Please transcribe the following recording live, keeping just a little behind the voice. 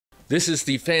This is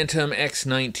the Phantom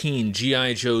X-19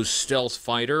 G.I. Joe's stealth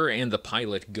fighter and the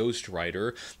pilot Ghost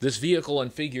Rider. This vehicle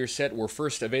and figure set were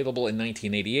first available in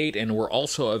 1988 and were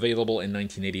also available in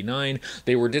 1989.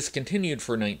 They were discontinued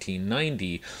for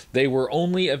 1990. They were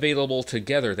only available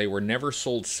together. They were never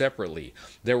sold separately.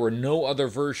 There were no other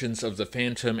versions of the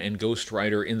Phantom and Ghost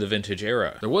Rider in the vintage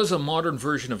era. There was a modern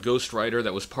version of Ghost Rider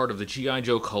that was part of the G.I.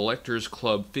 Joe Collectors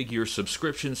Club figure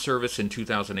subscription service in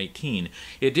 2018.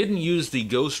 It didn't use the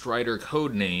Ghost Rider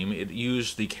code name, it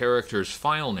used the character's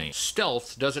file name.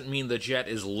 Stealth doesn't mean the jet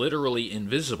is literally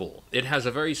invisible. It has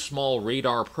a very small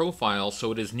radar profile,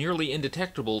 so it is nearly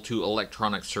indetectable to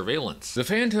electronic surveillance. The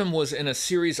Phantom was in a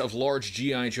series of large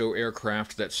G.I. Joe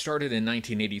aircraft that started in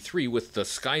 1983 with the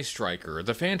Sky Striker.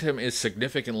 The Phantom is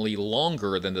significantly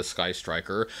longer than the Sky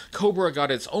Striker. Cobra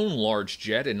got its own large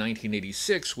jet in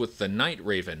 1986 with the Night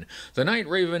Raven. The Night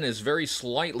Raven is very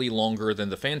slightly longer than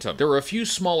the Phantom. There were a few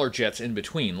smaller jets in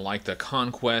between, like the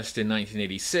Conquest in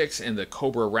 1986 and the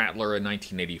Cobra Rattler in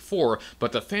 1984,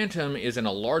 but the Phantom is in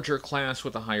a larger class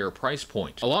with a higher price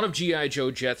point. A lot of G.I.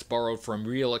 Joe jets borrowed from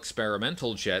real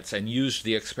experimental jets and used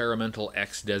the experimental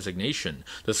X designation.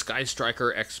 The Sky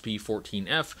Striker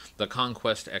XP-14F, the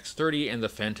Conquest X-30, and the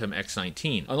Phantom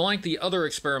X-19. Unlike the other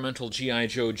experimental G.I.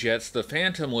 Joe jets, the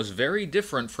Phantom was very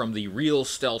different from the real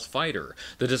stealth fighter.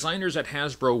 The designers at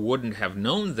Hasbro wouldn't have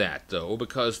known that, though,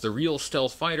 because the real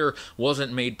stealth fighter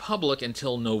wasn't made public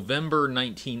until November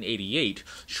 1988,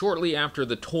 shortly after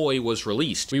the toy was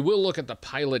released. We will look at the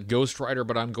pilot Ghost Rider,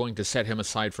 but I'm going to set him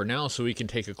aside for now so we can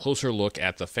take a closer look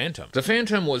at the Phantom. The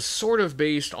Phantom was sort of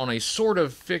based on a sort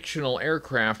of fictional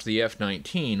aircraft, the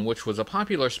F-19, which was a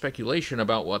popular speculation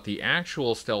about what the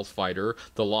actual stealth fighter,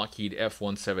 the Lockheed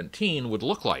F-117, would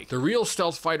look like. The real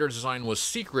stealth fighter design was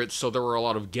secret, so there were a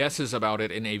lot of guesses about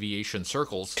it in aviation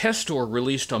circles. Testor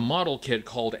released a model kit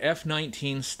called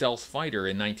F-19 Stealth Fighter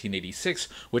in 1986,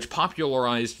 which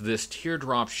popularized this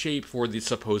teardrop shape for the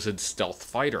supposed stealth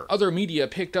fighter. Other media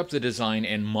picked up the design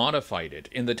and modified it.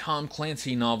 In the Tom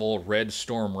Clancy novel Red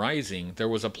Storm Rising, there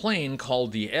was a plane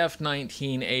called the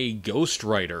F-19A Ghost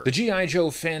Rider. The G.I.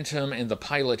 Joe Phantom and the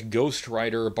pilot Ghost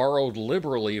Rider borrowed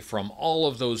liberally from all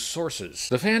of those sources.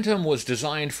 The Phantom was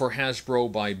designed for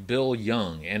Hasbro by Bill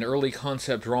Young, and early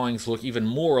concept drawings look even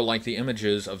more like the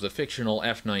images of the fictional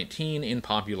F-19 in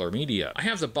popular media. I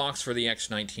have the box for the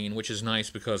X-19, which is nice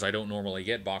because I don't normally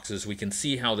get boxes. We can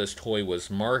see how this toy was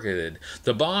marketed.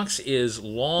 The box is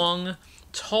long,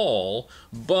 tall,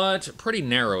 but pretty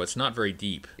narrow. It's not very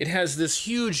deep. It has this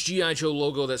huge G.I. Joe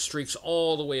logo that streaks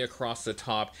all the way across the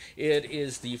top. It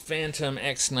is the Phantom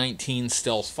X-19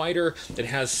 Stealth Fighter. It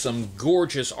has some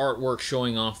gorgeous artwork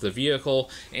showing off the vehicle,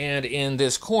 and in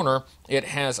this corner it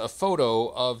has a photo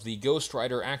of the Ghost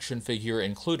Rider action figure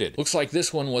included. Looks like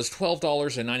this one was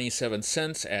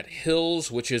 $12.97 at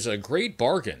Hills, which is a great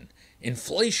bargain.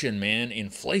 Inflation, man,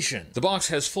 inflation. The box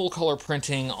has full color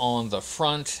printing on the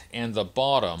front and the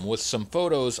bottom with some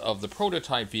photos of the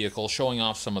prototype vehicle showing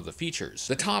off some of the features.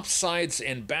 The top, sides,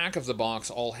 and back of the box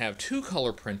all have two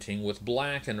color printing with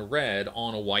black and red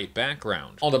on a white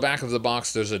background. On the back of the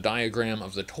box there's a diagram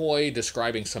of the toy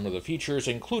describing some of the features,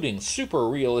 including super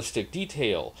realistic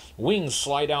detail, wings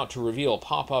slide out to reveal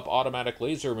pop-up automatic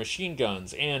laser machine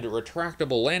guns, and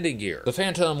retractable landing gear. The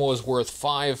Phantom was worth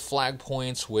 5 flag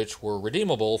points, which were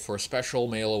redeemable for special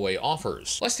mail-away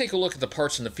offers. Let's take a look at the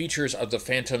parts and the features of the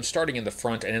Phantom, starting in the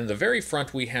front. And in the very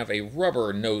front we have a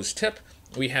rubber nose tip.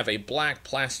 We have a black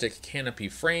plastic canopy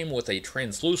frame with a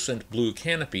translucent blue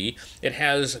canopy. It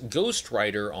has Ghost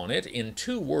Rider on it in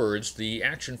 2 words. The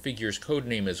action figure's code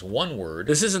name is 1 word.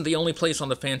 This isn't the only place on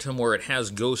the Phantom where it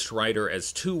has Ghost Rider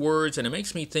as 2 words, and it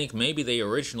makes me think maybe they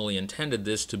originally intended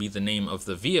this to be the name of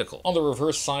the vehicle. On the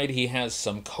reverse side he has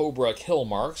some Cobra kill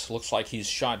marks. Looks like he's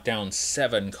shot down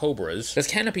 7 Cobras. This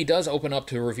canopy does open up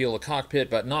to reveal the cockpit,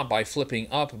 but not by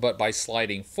flipping up, but by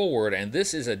sliding forward, and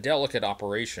this is a delicate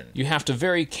operation. You have to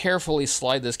very carefully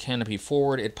slide this canopy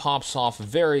forward. It pops off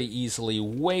very easily,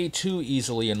 way too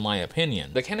easily in my opinion.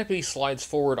 The canopy slides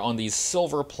forward on these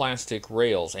silver plastic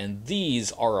rails, and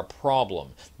these are a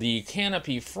problem. The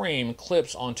canopy frame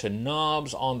clips onto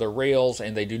knobs on the rails,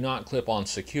 and they do not clip on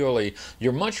securely.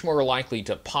 You're much more likely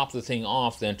to pop the thing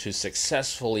off than to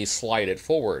successfully slide it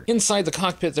forward. Inside the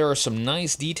cockpit there are some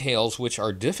nice details which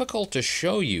are difficult to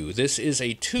show you. This is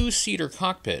a 2-seater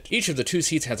cockpit. Each of the 2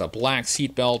 seats has a black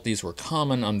seat belt. These were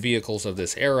common on vehicles of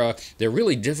this era. They're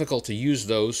really difficult to use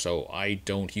though, so I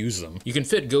don't use them. You can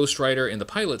fit Ghost Rider in the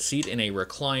pilot seat in a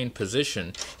reclined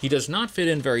position. He does not fit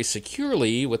in very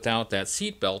securely without that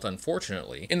seat belt,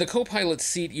 unfortunately. In the co-pilot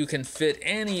seat you can fit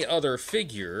any other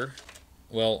figure.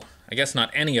 Well, I guess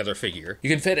not any other figure. You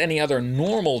can fit any other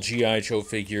normal G.I. Joe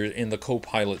figure in the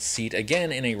co-pilot seat,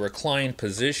 again in a reclined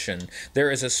position. There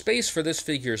is a space for this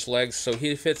figure's legs, so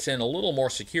he fits in a little more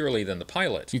securely than the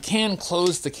pilot. You can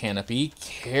close the canopy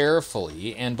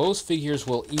carefully, and both figures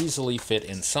will easily fit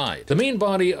inside. The main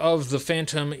body of the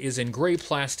Phantom is in gray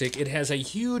plastic. It has a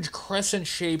huge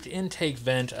crescent-shaped intake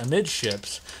vent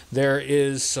amidships. There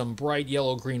is some bright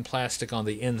yellow-green plastic on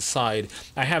the inside.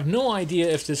 I have no idea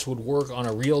if this would work on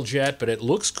a real jet, but it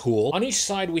looks cool. On each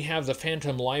side we have the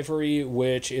Phantom livery,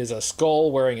 which is a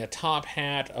skull wearing a top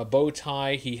hat, a bow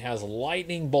tie. He has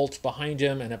lightning bolts behind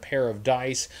him and a pair of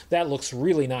dice. That looks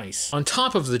really nice. On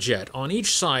top of the jet, on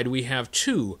each side, we have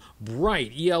two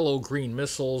bright yellow-green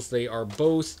missiles. They are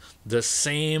both the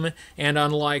same, and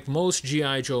unlike most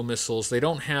G.I. Joe missiles, they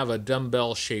don't have a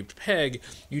dumbbell-shaped peg.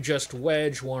 You just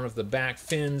wedge one of the back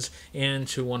fins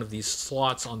into one of these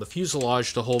slots on the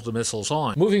fuselage to hold the missiles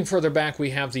on. Moving further back,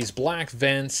 we have these black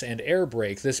vents and air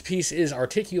brake. This piece is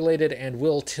articulated and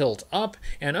will tilt up,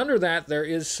 and under that there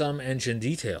is some engine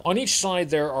detail. On each side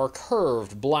there are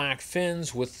curved black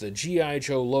fins with the G.I.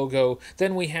 Joe logo.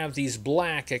 Then we have these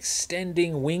black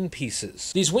extending wing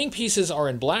pieces. These wing pieces are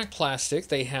in black plastic.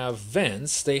 They have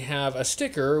vents. They have a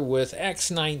sticker with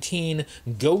X-19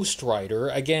 GHOSTRIDER,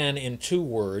 again in 2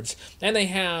 words, and they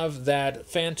have that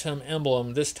Phantom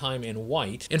emblem, this time in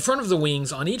white. In front of the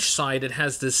wings, on each side, it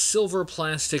has this silver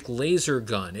plastic laser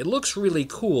gun. It looks really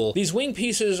cool. These wing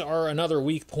pieces are another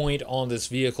weak point on this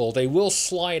vehicle. They will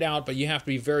slide out, but you have to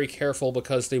be very careful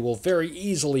because they will very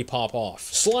easily pop off.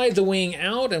 Slide the wing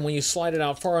out, and when you slide it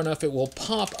out far enough, it will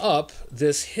pop up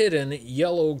this hidden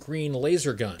yellow-green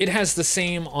laser gun. It has the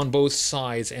same on both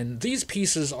sides, and these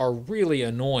pieces are really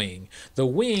annoying. The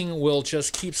wing will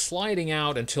just keep sliding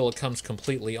out until it comes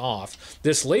completely off.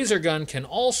 This laser gun can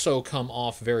also come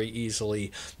off very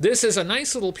easily. This is a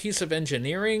nice little piece of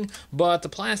engineering, but the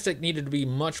plastic needed to be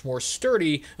much more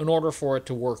sturdy in order for it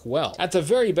to work well. At the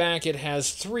very back, it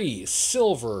has 3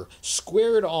 silver,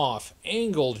 squared off,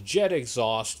 angled jet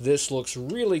exhaust. This looks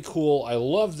really cool. I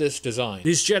love this design.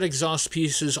 These jet exhaust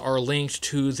pieces are linked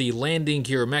to the landing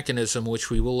gear mechanism, which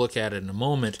we will look at in a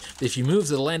moment. If you move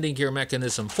the landing gear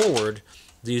mechanism forward,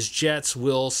 these jets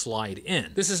will slide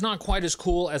in. This is not quite as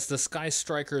cool as the Sky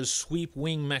Striker's sweep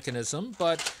wing mechanism,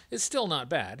 but it's still not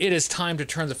bad. It is time to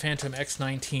turn the Phantom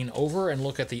X-19 over and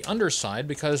look at the underside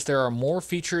because there are more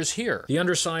features here. The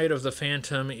underside of the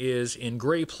Phantom is in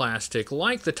gray plastic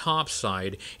like the top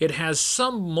side. It has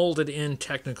some molded in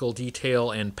technical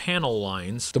detail and panel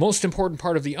lines. The most important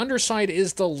part of the underside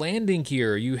is the landing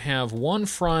gear. You have 1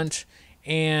 front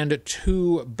and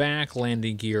 2 back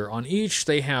landing gear. On each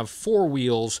they have 4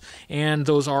 wheels, and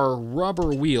those are rubber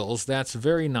wheels. That's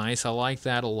very nice. I like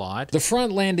that a lot. The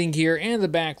front landing gear and the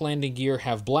back landing gear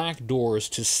have black doors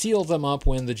to seal them up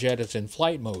when the jet is in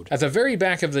flight mode. At the very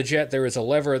back of the jet there is a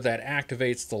lever that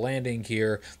activates the landing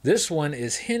gear. This one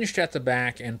is hinged at the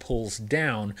back and pulls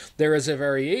down. There is a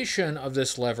variation of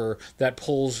this lever that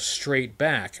pulls straight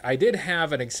back. I did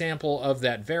have an example of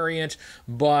that variant,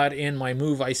 but in my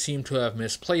move I seem to have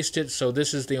misplaced it, so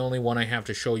this is the only one I have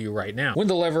to show you right now. When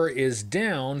the lever is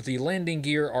down, the landing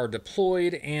gear are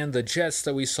deployed and the jets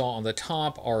that we saw on the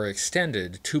top are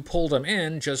extended. To pull them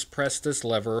in, just press this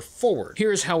lever forward.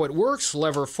 Here's how it works: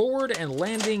 lever forward and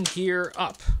landing gear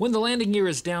up. When the landing gear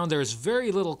is down, there's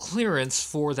very little clearance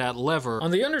for that lever.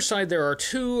 On the underside there are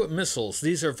 2 missiles.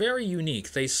 These are very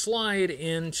unique. They slide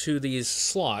into these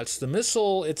slots. The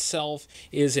missile itself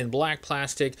is in black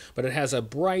plastic, but it has a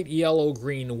bright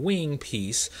yellow-green wing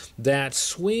piece that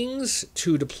swings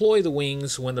to deploy the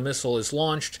wings when the missile is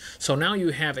launched, so now you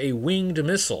have a winged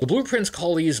missile. The blueprints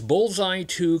call these Bullseye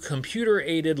 2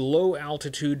 computer-aided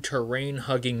low-altitude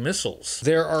terrain-hugging missiles.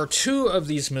 There are 2 of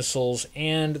these missiles,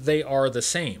 and they are the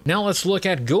same. Now let's look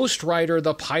at GHOSTRIDER,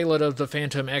 the pilot of the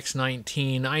Phantom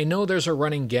X-19. I know there's a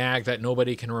running gag that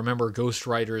nobody can remember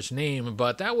GHOSTRIDER's name,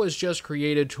 but that was just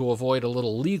created to avoid a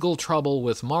little legal trouble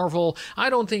with Marvel. I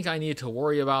don't think I need to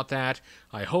worry about that.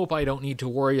 I hope I don't need to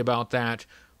worry about that.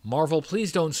 Marvel,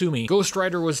 please don't sue me.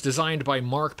 GHOSTRIDER was designed by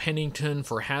Mark Pennington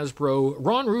for Hasbro.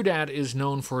 Ron Rudat is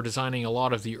known for designing a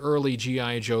lot of the early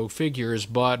G.I. Joe figures,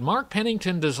 but Mark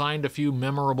Pennington designed a few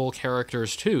memorable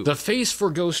characters too. The face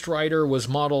for GHOSTRIDER was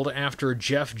modeled after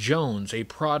Jeff Jones, a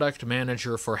product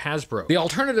manager for Hasbro. The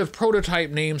alternative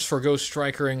prototype names for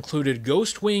GHOSTRIDER included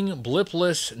Ghostwing,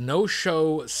 Blipless, No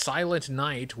Show, Silent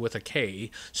Night with a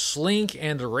K, Slink,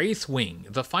 and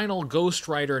Wraithwing. The final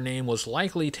GHOSTRIDER name was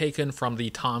likely taken from the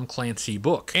top Tom Clancy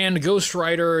book. And Ghost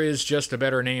Rider is just a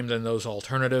better name than those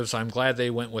alternatives. I'm glad they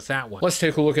went with that one. Let's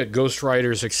take a look at Ghost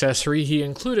Rider's accessory. He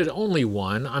included only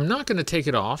one. I'm not going to take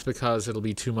it off because it'll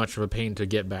be too much of a pain to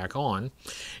get back on.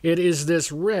 It is this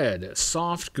red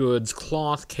soft goods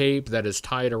cloth cape that is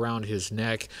tied around his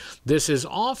neck. This is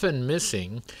often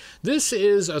missing. This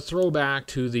is a throwback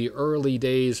to the early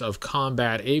days of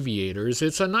combat aviators.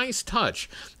 It's a nice touch,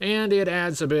 and it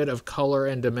adds a bit of color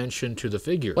and dimension to the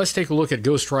figure. Let's take a look at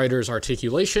Ghost Rider's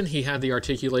articulation. He had the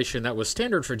articulation that was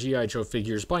standard for G.I. Joe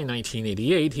figures by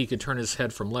 1988. He could turn his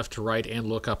head from left to right and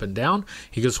look up and down.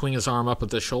 He could swing his arm up at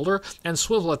the shoulder and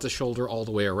swivel at the shoulder all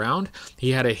the way around.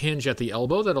 He had a hinge at the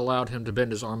elbow that allowed him to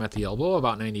bend his arm at the elbow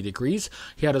about 90 degrees.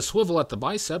 He had a swivel at the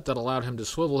bicep that allowed him to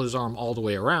swivel his arm all the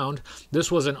way around.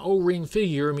 This was an O-ring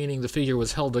figure, meaning the figure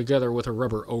was held together with a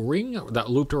rubber O-ring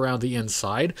that looped around the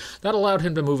inside. That allowed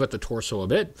him to move at the torso a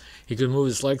bit. He could move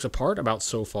his legs apart about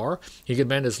so far. He could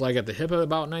bend his leg at the hip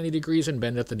about 90 degrees and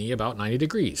bend at the knee about 90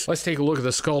 degrees. Let's take a look at the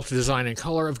sculpt, design, and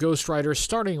color of Ghost Rider,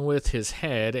 starting with his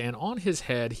head. And on his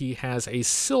head, he has a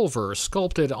silver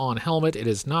sculpted on helmet. It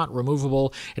is not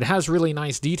removable. It has really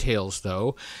nice details,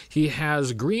 though. He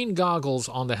has green goggles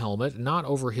on the helmet, not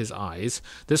over his eyes.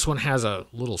 This one has a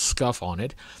little scuff on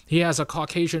it. He has a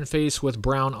Caucasian face with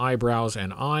brown eyebrows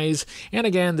and eyes. And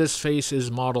again, this face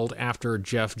is modeled after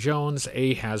Jeff Jones,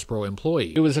 a Hasbro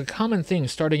employee. It was a common thing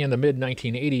starting in the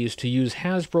mid-1980s to use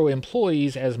Hasbro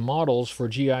employees as models for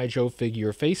G.I. Joe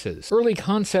figure faces. Early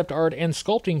concept art and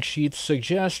sculpting sheets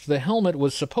suggest the helmet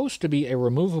was supposed to be a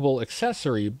removable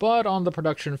accessory, but on the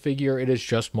production figure it is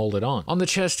just molded on. On the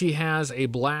chest he has a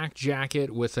black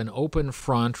jacket with an open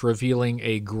front revealing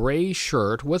a gray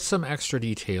shirt with some extra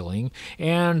detailing,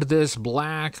 and this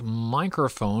black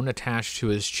microphone attached to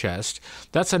his chest.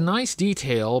 That's a nice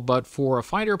detail, but for a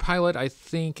fighter pilot I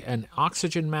think an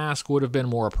oxygen mask would have been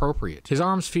more appropriate. His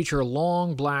arms feature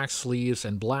long black sleeves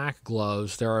and black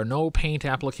gloves. There are no paint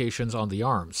applications on the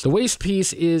arms. The waist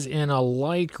piece is in a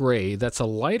light gray. That's a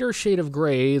lighter shade of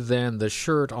gray than the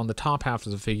shirt on the top half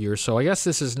of the figure, so I guess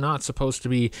this is not supposed to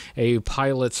be a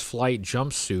pilot's flight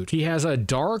jumpsuit. He has a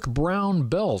dark brown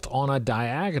belt on a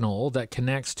diagonal that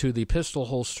connects to the pistol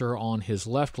holster on his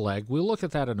left leg. We'll look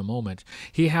at that in a moment.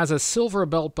 He has a silver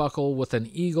belt buckle with an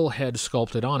eagle head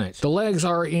sculpted on it. The legs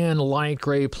are in light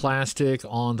gray plastic.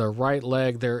 On the right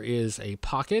leg there is a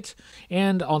pocket,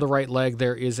 and on the right leg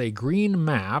there is a green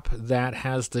map that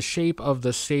has the shape of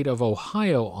the state of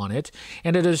Ohio on it,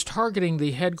 and it is targeting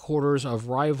the headquarters of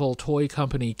rival toy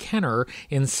company Kenner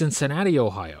in Cincinnati,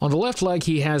 Ohio. On the left leg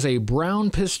he has a brown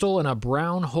pistol and a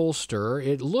brown holster.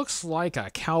 It looks like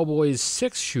a cowboy's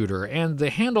six-shooter, and the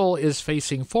handle is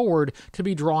facing forward to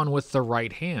be drawn with the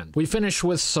right hand. We finish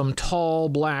with some tall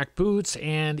black boots,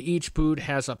 and each boot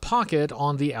has a pocket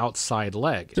on the outside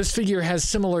leg. This figure has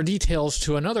similar details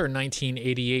to another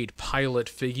 1988 pilot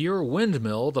figure,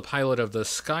 Windmill, the pilot of the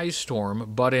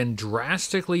Skystorm, but in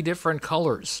drastically different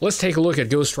colors. Let's take a look at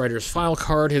Ghost Rider's file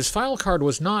card. His file card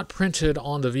was not printed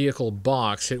on the vehicle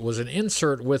box. It was an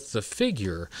insert with the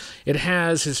figure. It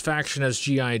has his faction as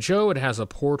G.I. Joe. It has a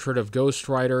portrait of Ghost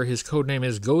Rider. His codename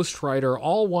is Ghost Rider,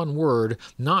 all one word,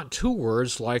 not two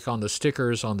words like on the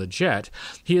stickers on the jet.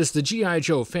 He is the G.I.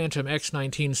 Joe Phantom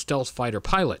X-19 stealth fighter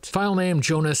pilot. File name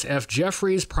Jonas F.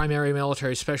 Jeffries, primary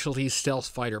military specialty stealth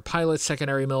fighter pilot,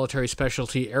 secondary military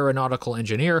specialty aeronautical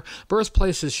engineer,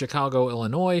 birthplace is Chicago,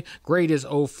 Illinois, grade is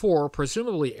 04,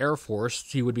 presumably Air Force.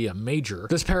 He would be a major.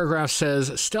 This paragraph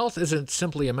says, stealth isn't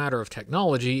simply a matter of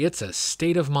technology, it's a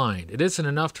state of mind. It isn't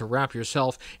enough to wrap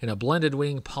yourself in a blended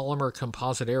wing polymer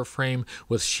composite airframe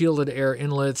with shielded air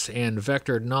inlets and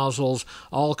vectored nozzles,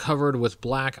 all covered with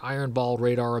black iron ball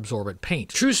radar absorbent paint.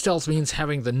 True stealth means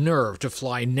having the nerve to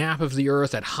fly nap of the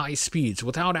earth at high speeds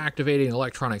without activating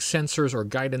electronic sensors or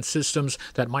guidance systems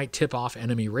that might tip off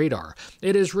enemy radar.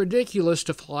 It is ridiculous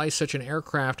to fly such an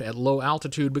aircraft at low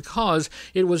altitude because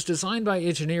it was designed by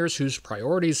engineers whose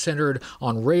priorities centered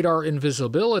on radar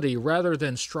invisibility rather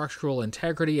than structural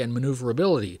integrity and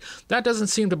maneuverability. That doesn't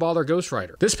seem to bother Ghost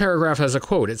Rider. This paragraph has a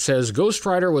quote. It says, Ghost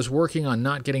Rider was working on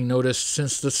not getting noticed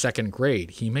since the second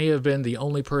grade. He may have been the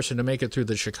only person to make it through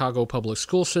the Chicago public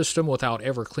school system without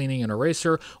ever cleaning an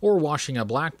eraser or washing a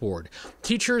blackboard.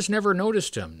 Teachers never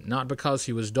noticed him, not because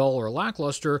he was dull or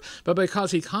lackluster, but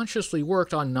because he consciously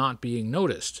worked on not being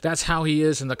noticed. That's how he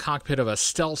is in the cockpit of a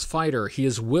stealth fighter. He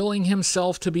is willing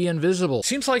himself to be invisible.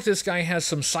 Seems like this guy has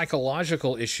some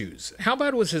psychological issues. How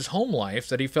bad was his home life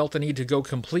that he felt the need to go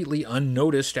completely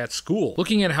unnoticed at school?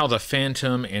 Looking at how the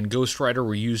Phantom and Ghost Rider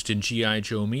were used in G.I.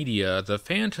 Joe media, the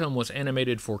Phantom was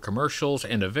animated for commercials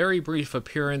and a very brief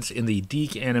appearance in the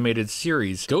Deke animated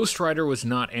series. Ghost Rider was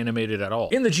not animated at all.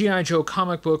 In the G.I. Joe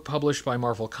comic book published by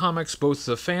Marvel Comics, both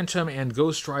the Phantom and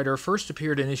Ghost Rider first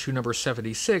appeared in issue number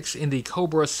 76 in the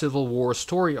Cobra Civil War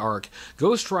story arc.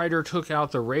 Ghost Rider took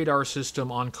out the radar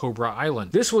system on Cobra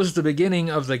Island. This was the beginning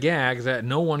of the gag that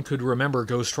no one could remember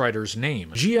Ghost Rider's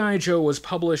name. G.I. Joe was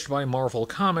published by Marvel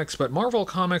Comics, but Marvel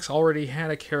Comics already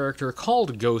had a character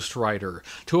called Ghost Rider.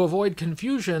 To avoid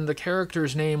confusion, the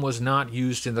character's name was not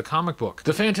used in the comic book.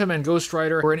 The Phantom and Ghost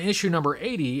Rider were in issue number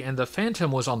 80, and the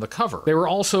Phantom was on the cover. They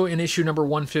were also in issue number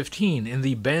 115 in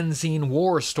the Benzene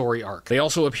War story arc. They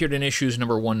also appeared in issues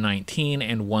number 119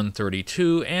 and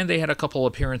 132, and they had a couple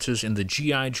appearances in the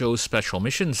G.I. Joe Special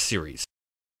Missions series.